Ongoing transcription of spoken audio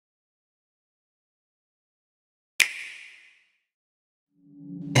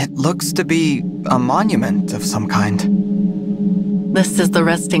It looks to be a monument of some kind. This is the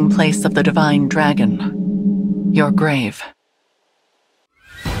resting place of the divine dragon. Your grave.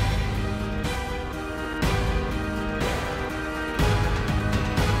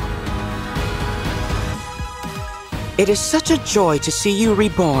 It is such a joy to see you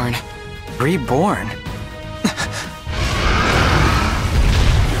reborn. Reborn?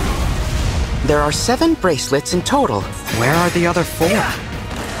 There are 7 bracelets in total. Where are the other 4?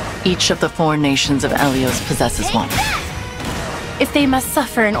 Each of the 4 nations of Elyos possesses one. If they must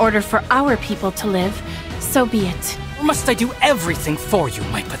suffer in order for our people to live, so be it. Or must I do everything for you,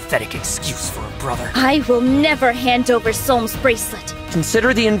 my pathetic excuse for a brother? I will never hand over Solm's bracelet.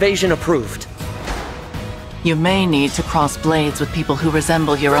 Consider the invasion approved. You may need to cross blades with people who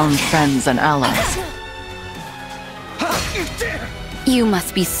resemble your own friends and allies. You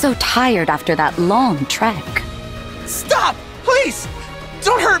must be so tired after that long trek. Stop! Please!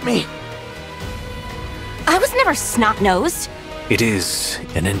 Don't hurt me! I was never snot-nosed. It is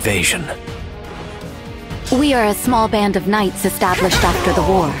an invasion. We are a small band of knights established after the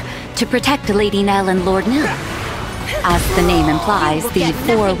war to protect Lady Nell and Lord Nil. As the name implies, the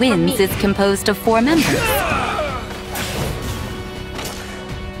 4 Winds is composed of 4 members.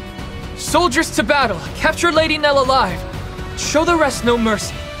 Soldiers to battle! Capture Lady Nell alive! Show the rest no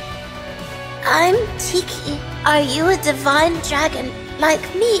mercy. I'm Tiki. Are you a divine dragon like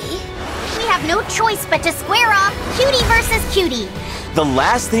me? We have no choice but to square off cutie versus cutie. The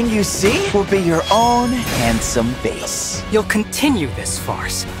last thing you see will be your own handsome face. You'll continue this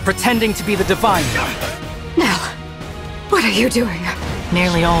farce, pretending to be the divine one. Nell, what are you doing?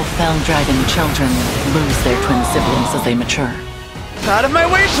 Nearly all Fell Dragon children lose their twin siblings as they mature. Out of my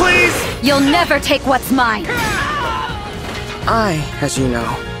way, please! You'll never take what's mine! I, as you know,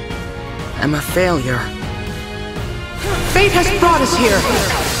 am a failure. Fate has brought us here!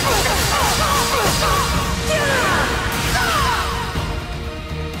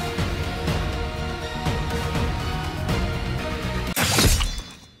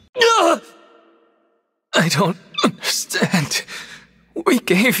 I don't understand. We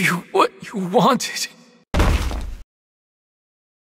gave you what you wanted.